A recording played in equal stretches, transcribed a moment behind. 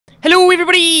Hello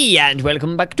everybody and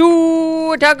welcome back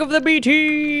to Attack of the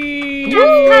BT!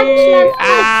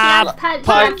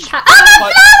 Punch!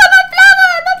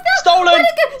 Stolen!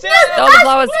 All the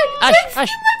flowers! Ash!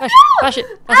 Bash it!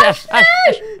 Ash!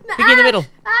 Piggy in the middle!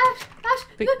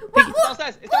 It's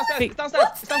downstairs! It's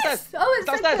downstairs!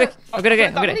 Quick! I got it!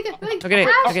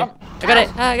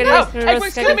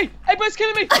 Eggbert's killing me! Eggbert's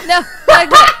killing me! No!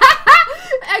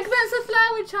 Egbert's a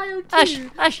flower child too.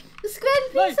 Ash! Squid,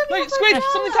 please. Wait, Squid!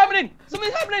 Something's happening! Tell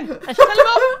him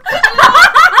off!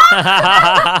 Oh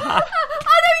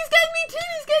no, he's getting me too.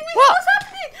 What? What's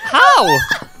happening? How?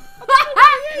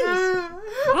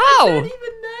 How? I don't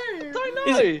even know. I don't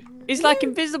know! He's like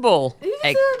invisible. He's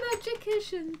a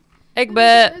magician.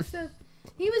 Egbert!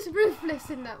 He was ruthless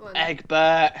in that one.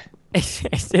 Egbert!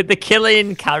 The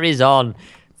killing carries on.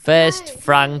 First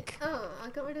Frank, Oh, I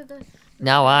got rid of the.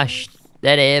 now Ash,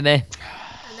 then Amy. And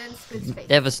then Squid's face.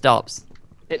 Never stops.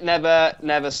 It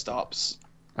never stops.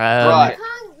 I Right.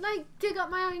 can't like dig up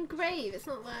my own grave. It's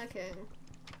not working.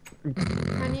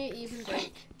 Can you even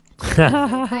break?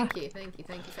 Thank you.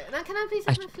 Now can I please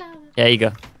have my flower? There you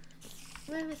go.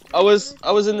 Where is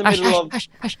I was in the middle of. Ash.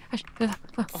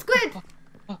 Squid!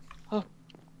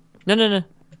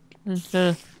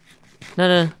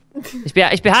 No.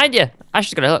 It's behind you. Ash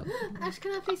is gonna look. Ash,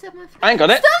 can I please have my flower? I ain't got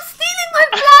it. Stop stealing my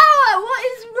flower! What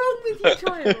is wrong with you,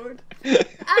 child?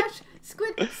 Ash,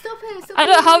 Squid, stop here. Stop I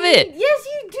don't have it. Yes,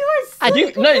 you do. I saw you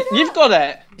No, pick it you've up. got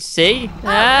it. See?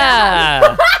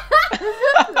 That's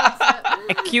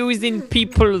it. Accusing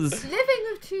peoples. Living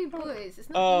with two boys. It's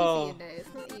not Oh. easy, you know.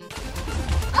 It's not easy.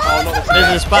 Oh, not the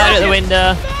There's a spider at the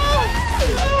window.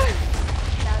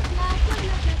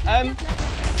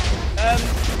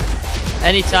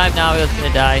 Anytime now, he's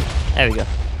gonna die. There we go.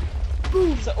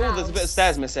 So, there's a bit of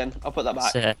stairs missing. I'll put that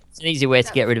back. It's an easy way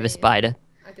to get rid of a spider.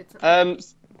 I did something.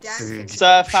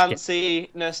 Sir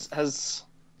Fanciness has.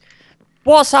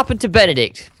 What's happened to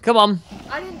Benedict? Come on.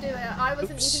 I didn't do it. I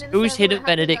wasn't even in the Who's server hidden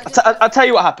when it happened. Benedict? I didn't I'll tell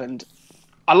you what happened.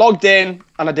 I logged in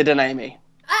and I did an Amy.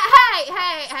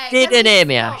 Hey! Did let an me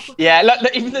Amy, stop. Ash? Yeah,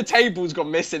 look, even the table's gone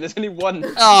missing. There's only one.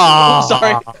 Oh,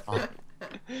 Sorry.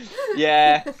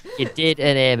 Yeah. You did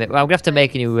an Amy. Well, I'm gonna have to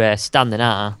make a new stand then,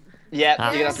 aren't Yeah, Ah,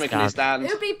 you're gonna have to make a new It stand.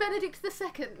 would be Benedict the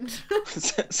Second.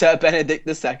 Sir Benedict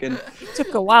II. I? It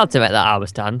took a while to make that armor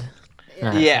stand.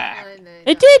 Yeah. I know.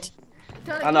 It did.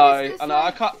 Darling, I what is know. this I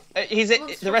like? can't.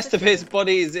 What's The rest of his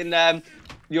body is in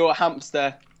your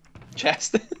hamster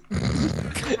chest.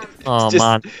 Oh Just-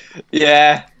 man.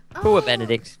 Yeah. Poor Oh,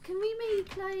 Benedict. Can we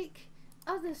make like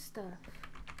other stuff?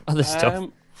 Other stuff.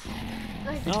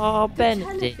 Like Oh, the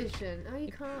Benedict. television. Oh,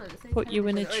 you can't. Say Put you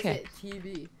in a television. Or is chest. it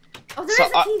TV. Oh, there So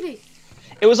is a TV.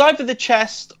 It was either the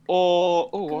chest or.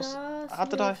 Oh, how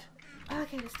did I? Glass wood. Oh,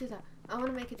 okay, let's do that. I want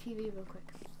to make a TV real quick.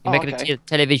 You're making okay. a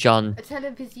television. A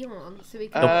television, so we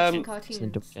can watch some Um,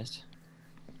 cartoons.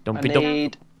 Don't I be dumb.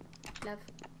 need Love.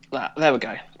 that. There we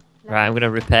go. Right, I'm gonna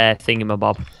repair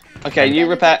thingamabob. Okay, you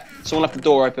repair. Someone left the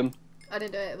door open. I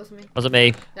didn't do it. It wasn't me. Wasn't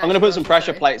me. I'm gonna put some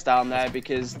pressure plates down there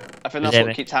because I think that's Did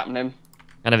what it? keeps happening.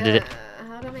 I never did it.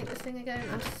 How do I make this thing again?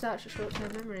 I'm such a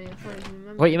short-term memory. I can't even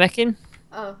remember. What are you making?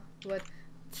 Oh, what?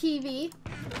 TV.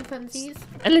 For funsies.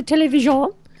 A television.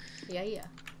 Yeah.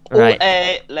 Right. Où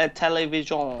est la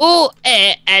télévision? Où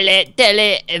est la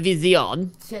télévision?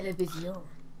 Television.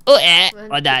 Où est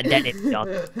la télévision?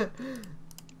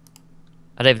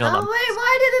 I don't even know Oh what wait,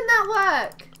 why didn't that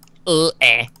work? Où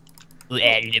est le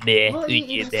What are you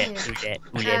even saying? TV.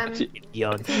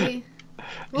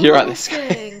 You're right, What this was guy.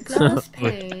 thing? Glass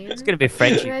pane. It's gonna be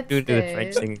French. We're Redstone. gonna do the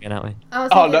French thing again, aren't we? Oh,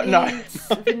 Oh, no, no.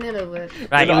 Vanilla wood.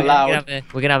 Right, You're not allowed.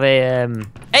 we're gonna have a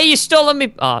Hey, you stolen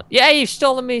me. Oh, yeah, you've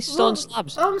stolen me stone What?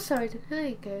 slabs. Oh, I'm sorry. There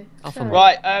you go. Off Sorry. on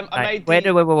Right, I Right, made.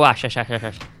 wait, Ash. I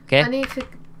Okay. need to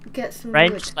get some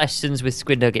French wood. lessons with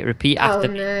Squid Nugget. Repeat Oh after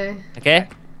me. no. Okay.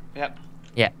 Yep.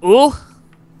 Yeah. Ooh.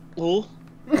 Ooh.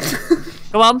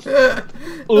 Come on.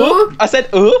 Ooh. I said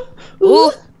ooh.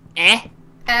 Ooh. Eh.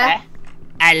 Eh.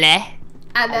 Allez.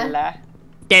 Anna. La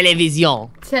Television.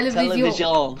 Television.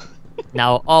 télévision.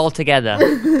 Now all together.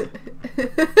 Come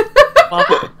on.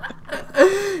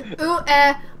 Ooh,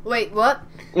 wait, what?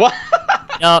 What?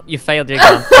 No, you failed your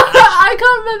exam. I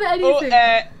can't remember Où anything.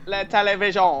 est la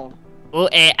télévision? Où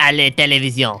est la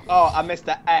télévision? Oh, I missed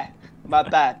the eh. My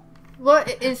bad. What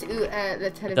is the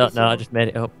television? Don't know. I just made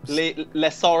it up. Le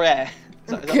soirée. Is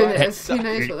that right? Goodness, who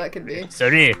knows what that could be?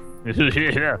 Sorry.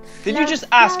 Did you just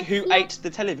ask who ate the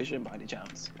television by any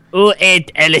chance? Où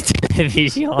est la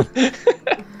télévision?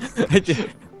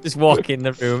 Just walk in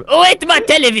the room. Où est ma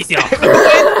télévision?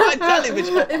 My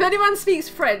television. If anyone speaks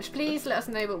French, please let us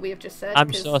know what we have just said.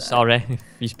 I'm 'cause, so sorry if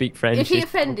you speak French. If he It's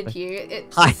offended probably- you,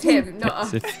 it's I- him, not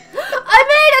us.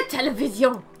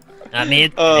 télévision. I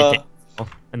need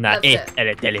and that That's is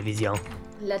a television.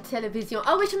 La télévision.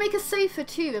 Oh, we should make a sofa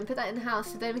too and put that in the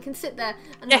house so then we can sit there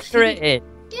and watch Decorate TV. it.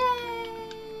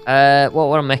 Yay!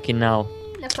 What am I making now?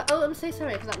 Oh, I'm so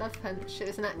sorry for that love punch. It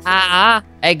was an accident.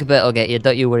 Egbert will get you.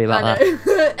 Don't you worry about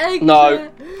that. Egbert.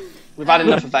 No. We've had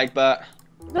enough of Egbert.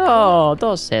 No,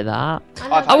 don't say that.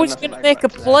 I've I had was enough gonna of make a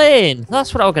Egbert today. plane.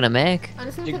 That's what I was gonna make. I'm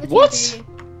just gonna put the What? TV.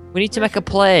 We need to make a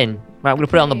plane. Right, I'm gonna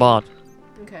put it on the board.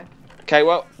 Okay. Okay,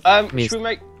 well, should we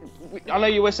make... I know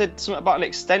you said something about an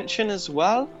extension as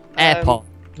well. Airport.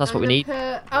 That's I'm what we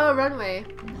gonna need. Oh, runway.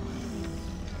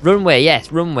 Runway,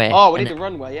 yes, runway. Oh, we And need a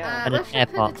runway, yeah. And Where an should I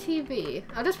airport. put the TV?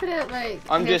 I'll just put it like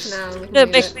I'm here just- for now. We can Yeah,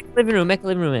 move make it. a living room. Make a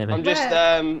living room, Amy. I'm just,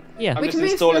 Yeah. I'm We just can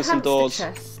move installing the some hamster doors.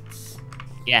 chests.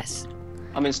 Yes.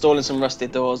 I'm installing some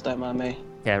rusted doors, don't mind me.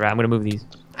 Yeah, right. I'm gonna move these.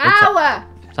 Ow!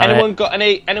 Sorry. Anyone got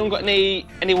any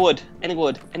wood? Any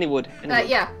wood?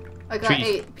 Yeah. I got Trees.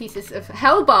 8 pieces of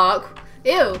hell bark.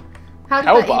 Ew. How did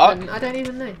Hell that bark? even? I don't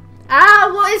even know. Ah,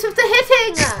 what is with the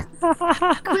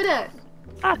hitting? Quit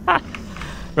it.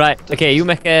 Right. Okay. You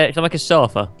make a. Shall I make a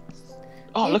sofa?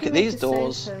 Oh, You look can at make these a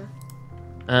doors.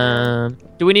 sofa.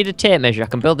 Do we need a tape measure? I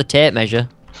can build the tape measure.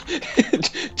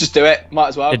 Just do it. Might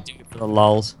as well. Could do it for the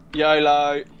lols.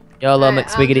 YOLO. YOLO Right,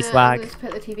 McSwiggity I'm swag.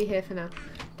 gonna put the TV here for now.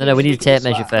 No, we need a tape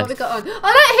measure What we first. got on? Oh,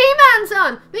 look, He-Man's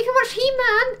on. We can watch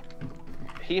He-Man.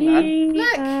 He-Man.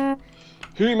 Look.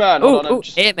 He-Man. Hold on, Oh, I'm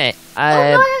just... hey mate. Oh,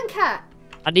 Lion Cat.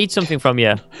 I need something from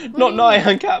you. Not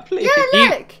Nyan Cat, please. Yeah,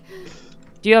 look.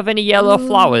 Do you have any yellow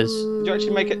flowers? Did you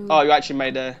actually make it? Oh, you actually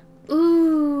made a...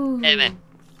 Ooh. Hey mate.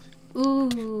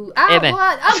 Ooh. Ow, Hey, man.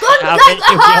 what? I've gone Have like any a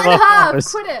heart yellow and a half. flowers?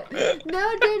 Quit it. No,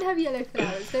 I don't have yellow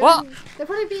flowers. They'll What? They'll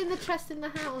probably be in the chest in the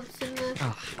house. In the...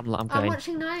 Oh, I'm I'm going.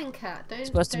 watching Lion Cat. Don't.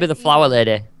 Supposed to be don't the eat flower it.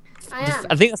 lady. I am.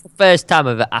 I think that's the first time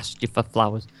I've ever asked you for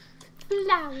flowers.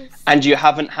 Flowers. And you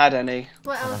haven't had any.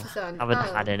 What else is on? I haven't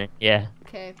Oh, had any. Yeah.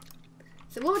 Okay.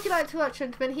 So what would you like to watch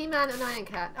when He-Man and Lion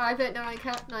Cat? Oh, I vote Lion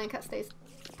Cat. Lion Cat stays.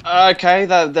 Okay,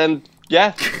 then,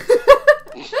 yeah.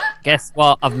 Guess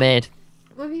what I've made?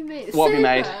 What have you made? What have you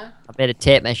made? Sofa? I've made a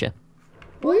tape measure.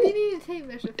 Why do you need a tape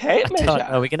measure? for? Tape I don't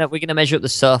measure? know. We're gonna measure up the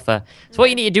sofa. So what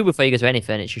you need to do before you go to any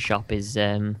furniture shop is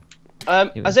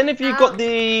Has any of you got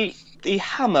the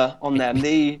hammer on them?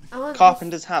 The I want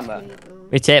carpenter's this hammer? table.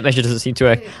 my tape measure doesn't seem to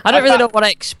work. I don't really know what I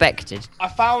expected. I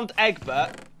found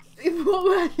Egbert.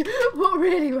 What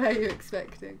really were you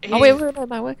expecting? Oh wait, that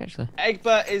might work actually.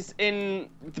 Egbert is in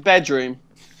the bedroom.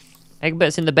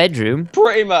 Egbert's in the bedroom.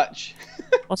 Pretty much.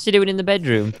 What's he doing in the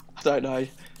bedroom? I don't know.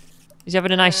 He's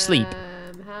having a nice sleep.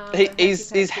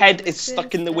 His head is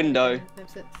stuck in the window.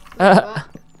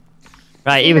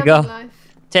 Right, here we go.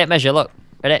 Tape measure, look.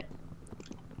 Ready?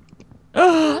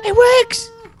 Oh, it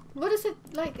works! What is it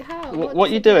like? How? What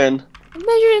does you it do? doing? I'm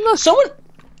measuring, look. Someone.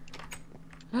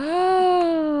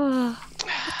 Ah,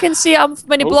 I can see how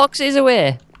many Oh. blocks it is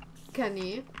away. Can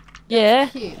you? Yeah.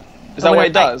 Cute. Is that what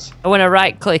it does? And when I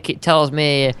right click, it tells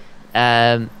me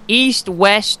east,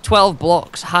 west, 12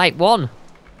 blocks, height 1. Look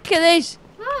at this.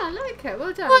 Ah, I like it.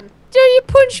 Well done. What do you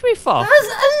punch me for? That was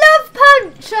a love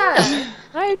puncher.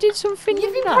 I did something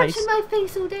You've been nice. punching my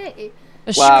face all day.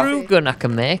 A Wow. screw gun I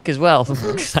can make as well.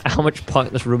 How much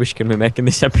pointless rubbish can we make in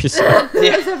this episode?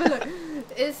 Let's have a look.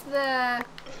 Is there...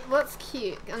 What's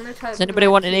cute? I'm gonna try. Does anybody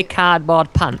want any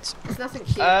cardboard pants? There's nothing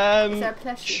cute. Is there a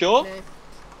plushie? Sure. No.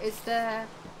 Is there...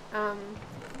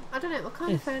 I don't know, what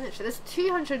kind of furniture? There's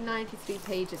 293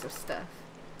 pages of stuff.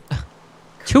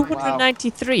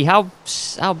 293. How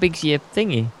big's your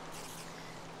thingy?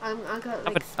 I got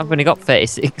like I've only got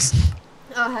 36.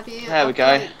 Oh, have you? There we I've go.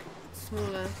 got, like,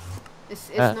 smaller. It's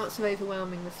Uh. not so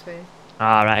overwhelming this way.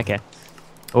 Ah, right, okay.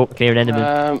 Oh, can you hear an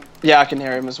Enderman? Yeah, I can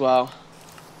hear him as well.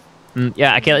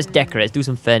 Yeah, okay, let's decorate. Let's do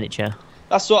some furniture.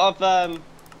 That's what I've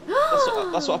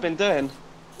that's what I've been doing.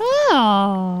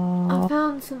 Oh. I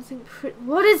found something pretty.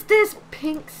 What is this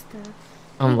pink stuff?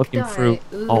 I'm Pink looking dye. through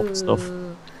old stuff.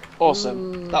 Ooh. Awesome.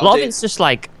 Ooh. A That'll lot of do. it's just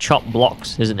like chopped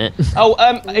blocks, isn't it? Oh,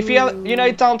 if you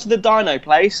know down to the dino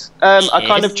place, I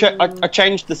kind of I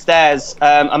changed the stairs.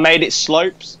 I made it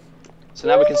slopes, so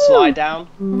now we can slide down.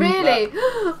 Really?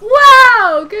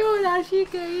 Wow! Go on, Ash, you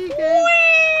go, you go.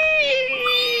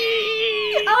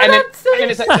 Oh, And then, that's so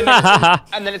and, then cute.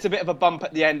 and then it's a bit of a bump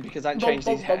at the end because I changed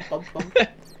these.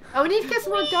 Oh, we need to get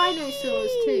some more dinosaurs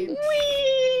too.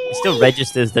 It still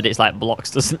registers that it's like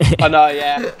blocks, doesn't it? I know,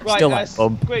 yeah. Right, Still like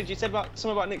bump. Squid, you said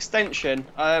something about an extension.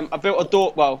 I built a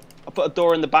door. Well, I put a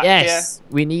door in the back Yes,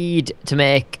 we need to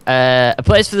make a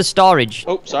place for the storage. here.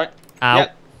 Oh, sorry. Ow.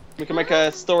 Yep. We can make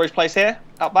a storage place here.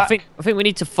 out back. I think we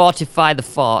need to fortify the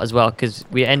fort as well, because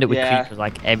we end up with Yeah. creepers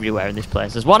like everywhere in this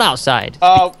place. There's one outside.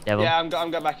 Oh, Devil. yeah, I'm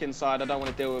going back inside. I don't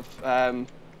want to deal with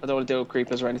I don't want to deal with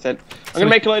creepers or anything. I'm gonna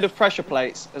make a load of pressure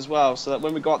plates as well, so that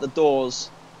when we go out the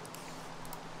doors.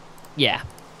 Yeah,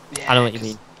 Yeah, I know what you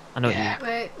mean. I know yeah. what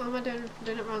Wait, what am I doing? I'm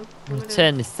doing it wrong. What you am mean. I doing?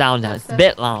 Turn the sound down. It's a That's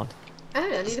bit loud. Oh,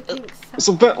 I need a pink It's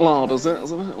a bit loud, is it?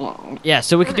 It's a bit loud. Yeah,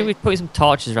 so we could do with putting some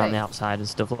torches around Right. the outside and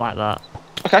stuff like that.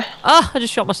 Okay. Ah, I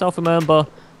just shot myself with my own bow.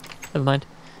 Never mind.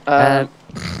 Okay,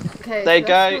 There you so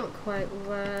that's go. not quite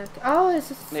work. Oh,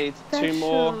 it's a Need special. 2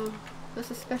 more.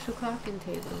 That's a special crafting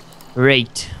table.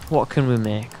 Right, what can we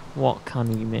make? What can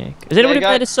we make? Has anybody go.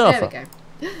 made a sofa? There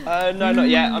we go. No, not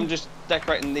yet. I'm just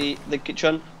decorating the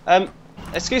kitchen.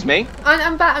 Excuse me.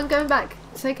 I'm back. I'm going back.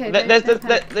 It's okay. There's don't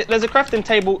panic. a crafting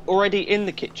table already in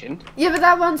the kitchen. Yeah, but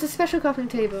that one's a special crafting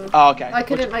table. Oh, okay. I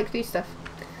couldn't like do stuff.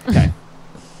 Okay.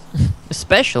 A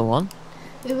special one?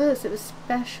 It was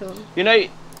special. You know,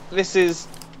 this is.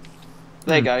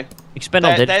 There you go. Expend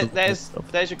all digital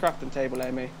There's your crafting table,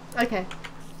 Amy. Okay.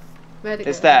 Where'd it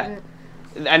It's go? there.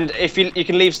 And if you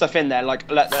can leave stuff in there, like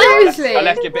Seriously? I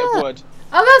left you a bit of wood.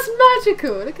 Oh, that's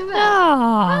magical. Look at that.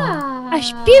 Ah,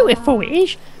 that's beautiful, it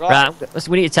is. Right. Right, so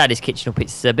we need to tie this kitchen up.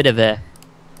 It's a bit of a.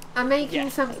 I'm making Yeah.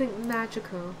 something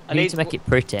magical. I need to make it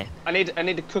pretty. I need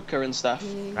a cooker and stuff.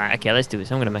 Right, okay, let's do this.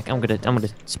 I'm gonna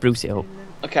spruce it up.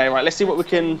 Okay, right. Let's see what we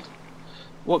can.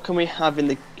 What can we have in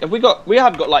the? We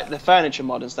have got like the furniture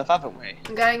mod and stuff, haven't we?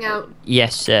 I'm going out.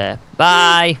 Yes, sir.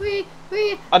 Bye.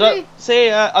 I don't see.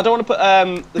 I don't want to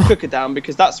put the cooker down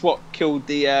because that's what killed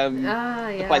the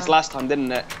yeah. place last time,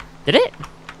 didn't it? Did it?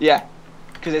 Yeah,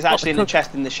 because it's actually in the cook-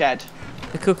 chest in the shed.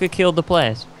 The cooker killed the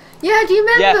place. Yeah, do you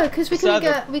remember? Yeah, Because we so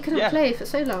couldn't yeah. play for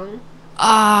so long.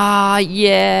 Ah,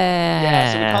 yeah.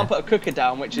 Yeah, so we can't put a cooker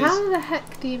down, which How the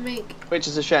heck do you make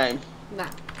is a shame.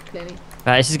 that? Clearly,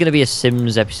 Right, this is gonna be a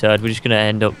Sims episode. We're just gonna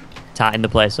end up tightening the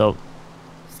place up.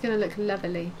 it's gonna look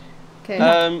lovely. Okay.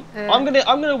 I'm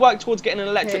gonna work towards getting an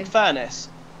electric okay. furnace.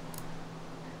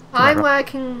 I'm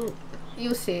working.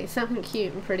 You'll see something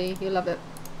cute and pretty. You'll love it.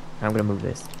 I'm gonna move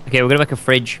this. Okay, we're gonna make a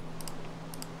fridge.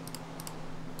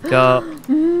 Go.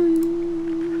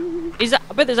 Is that?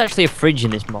 I bet there's actually a fridge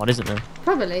in this mod, isn't there?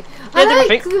 Probably. I I like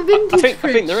think the vintage I think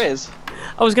fridge. there is.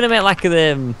 I was gonna make like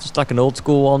a just like an old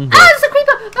school one. Ah, it's a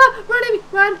creeper! Ah, run, Amy!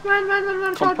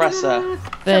 Run! Compressor. Run.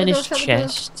 Furnace Shut the door.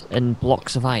 chest and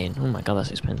blocks of iron. Oh my god,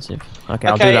 that's expensive. Okay,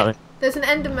 I'll Okay. do that then. There's an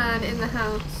Enderman in the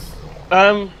house.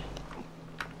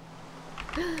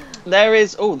 There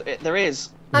is. Oh, there is.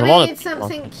 There's I a lot made of-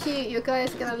 something cute. You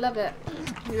guys are gonna love it.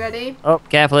 You ready? Oh,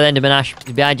 careful, Enderman Ash.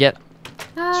 He's behind you.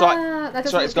 Ah, right. that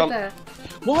It's doesn't right, it's look gone. good there.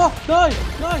 What? No!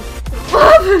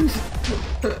 What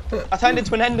happened? I turned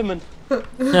into an Enderman.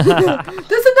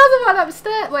 There's another one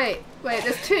upstairs. Wait,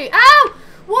 there's two. Ow!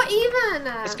 What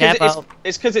even? Careful.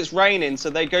 It's because it's raining, so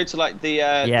they go to like the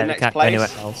Yeah, they next can't go place. anywhere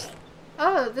else.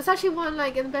 Oh, there's actually one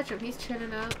like in the bedroom. He's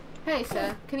chilling out. Hey,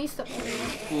 sir, can you stop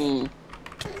doing?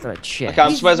 Right, shit. Okay, I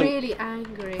He's suppose really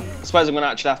angry. I'm gonna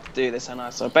actually have to do this,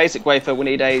 and so basic wafer. We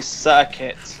need a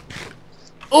circuit.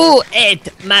 Oh, ate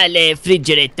my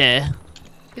refrigerator.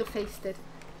 Your face did.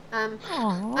 I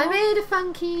made a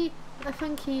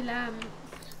funky lamb.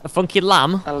 A funky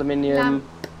lamb? Aluminium. Lamb.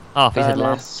 Oh, if he said lamb.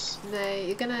 furnace. No,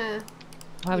 you're gonna.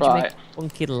 Why would you make Right. a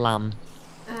funky lamb?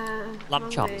 Lamb wrong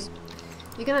chops. way.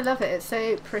 You're gonna love it. It's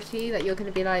so pretty that you're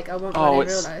gonna be like, I want Oh, one in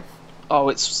real it's- life. Oh,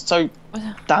 it's so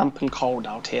damp and cold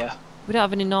out here. We don't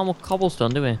have any normal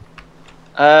cobblestone, do we?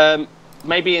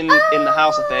 Maybe in the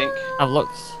house, I think. I've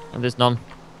looked, and there's none.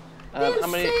 It's How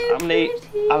many so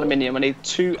pretty. aluminium? I need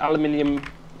 2 aluminium.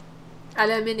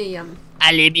 Aluminium.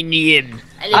 Aluminium.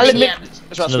 Aluminium.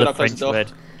 That's right, Another I'll close French the door. word.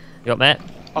 You got mate?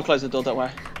 I'll close the door. Don't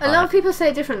worry. A lot of people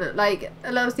say different. Like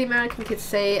a lot of the American kids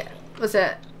say, was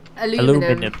it aluminum?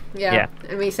 Aluminum. Yeah.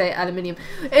 And we say aluminium.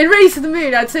 In Race to the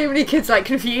Moon, I had so many kids like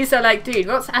confused. They're like, dude,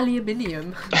 what's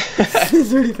aluminium?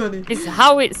 It's really funny. It's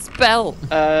how it's spelled.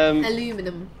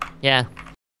 Aluminum. Yeah.